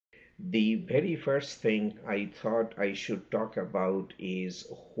The very first thing I thought I should talk about is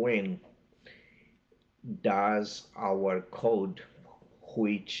when does our code,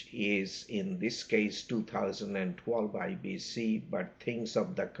 which is in this case 2012 IBC, but things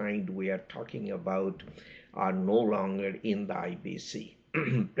of the kind we are talking about are no longer in the IBC.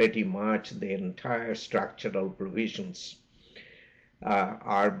 Pretty much the entire structural provisions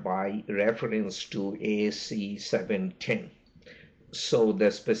are by reference to ASCE 710. So the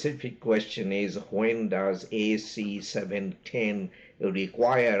specific question is, when does ASCE 710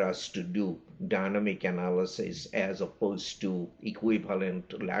 require us to do dynamic analysis as opposed to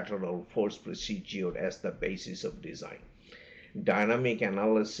equivalent lateral force procedure as the basis of design? Dynamic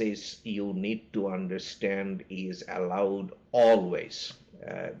analysis, you need to understand, is allowed always.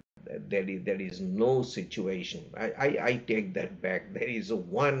 There is no situation. I take that back. There is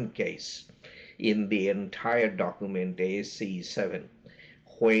one case in the entire document ASCE 7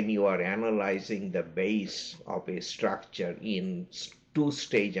 when you are analyzing the base of a structure in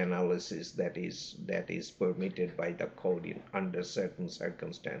two-stage analysis that is permitted by the code under certain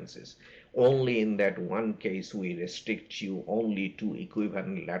circumstances. Only in that one case we restrict you only to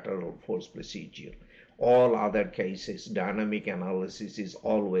equivalent lateral force procedure. All other cases, dynamic analysis is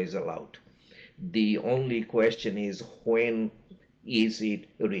always allowed. The only question is, when is it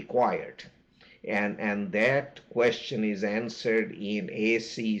required? And that question is answered in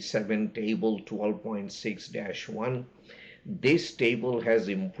ASCE 7 table 12.6-1. This table has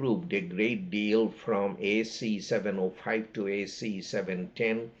improved a great deal from ASCE 705 to ASCE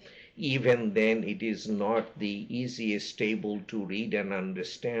 710. Even then, it is not the easiest table to read and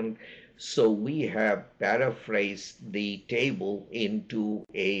understand. So we have paraphrased the table into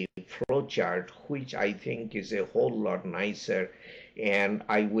a flowchart, which I think is a whole lot nicer. And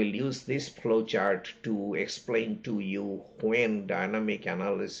I will use this flowchart to explain to you when dynamic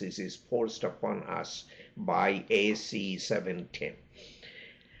analysis is forced upon us by ASCE 710.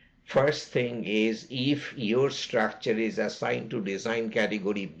 First thing is, if your structure is assigned to design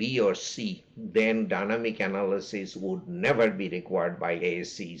category B or C, then dynamic analysis would never be required by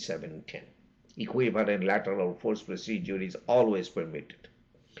ASCE 710. Equivalent lateral force procedure is always permitted.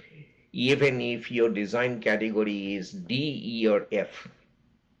 Even if your design category is D, E, or F,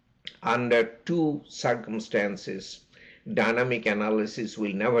 under two circumstances, dynamic analysis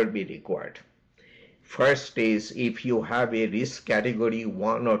will never be required. First is if you have a risk category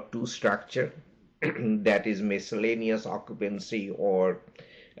 1 or 2 structure, that is miscellaneous occupancy or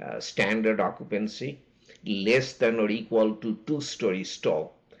standard occupancy, less than or equal to 2-story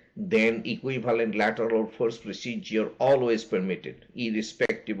stall, then equivalent lateral force procedure always permitted,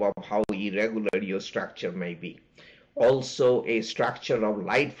 irrespective of how irregular your structure may be. Also, a structure of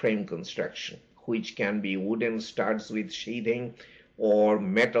light frame construction, which can be wooden studs with sheathing or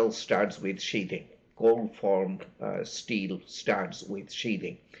metal studs with sheathing, cold formed steel studs with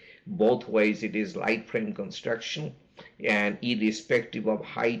sheathing. Both ways it is light frame construction, and irrespective of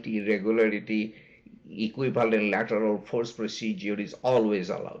height irregularity, equivalent lateral force procedure is always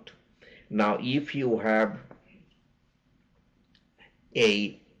allowed. Now, if you have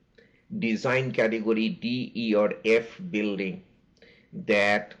a design category D, E, or F building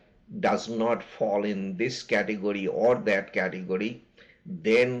that does not fall in this category or that category,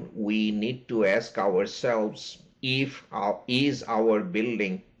 then we need to ask ourselves, is our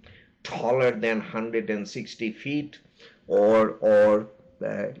building taller than 160 feet or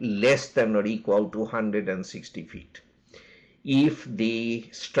less than or equal to 160 feet. If the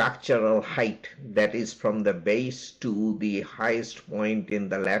structural height, that is from the base to the highest point in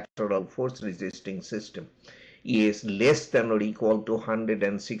the lateral force resisting system, is less than or equal to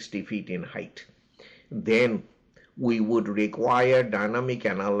 160 feet in height, then we would require dynamic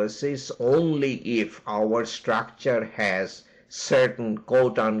analysis only if our structure has certain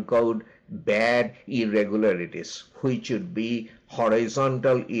quote-unquote bad irregularities, which would be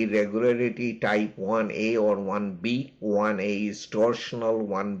horizontal irregularity type 1A or 1B. 1A is torsional,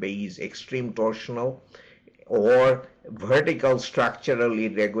 1B is extreme torsional, or vertical structural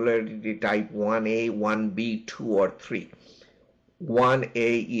irregularity type 1A, 1B, 2, or 3.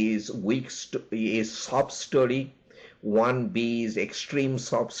 1A is is soft-story, 1B is extreme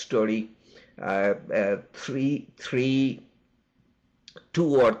soft-story,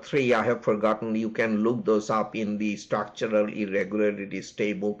 2 or 3, I have forgotten. You can look those up in the structural irregularities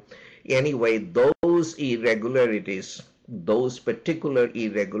table. Anyway, those irregularities, those particular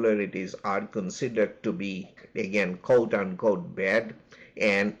irregularities are considered to be, again, quote-unquote bad.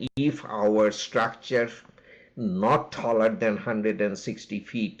 And if our structure not taller than 160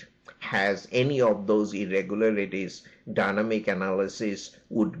 feet has any of those irregularities, dynamic analysis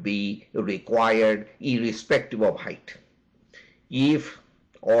would be required irrespective of height. If,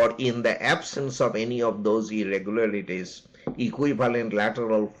 or in the absence of any of those irregularities, equivalent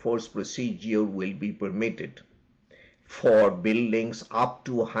lateral force procedure will be permitted for buildings up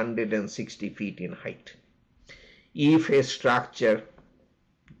to 160 feet in height. If a structure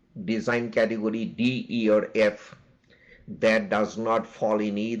design category D, E, or F that does not fall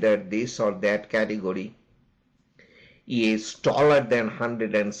in either this or that category is taller than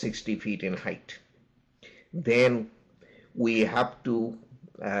 160 feet in height, then we have to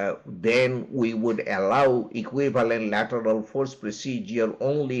then we would allow equivalent lateral force procedure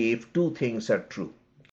only if two things are true.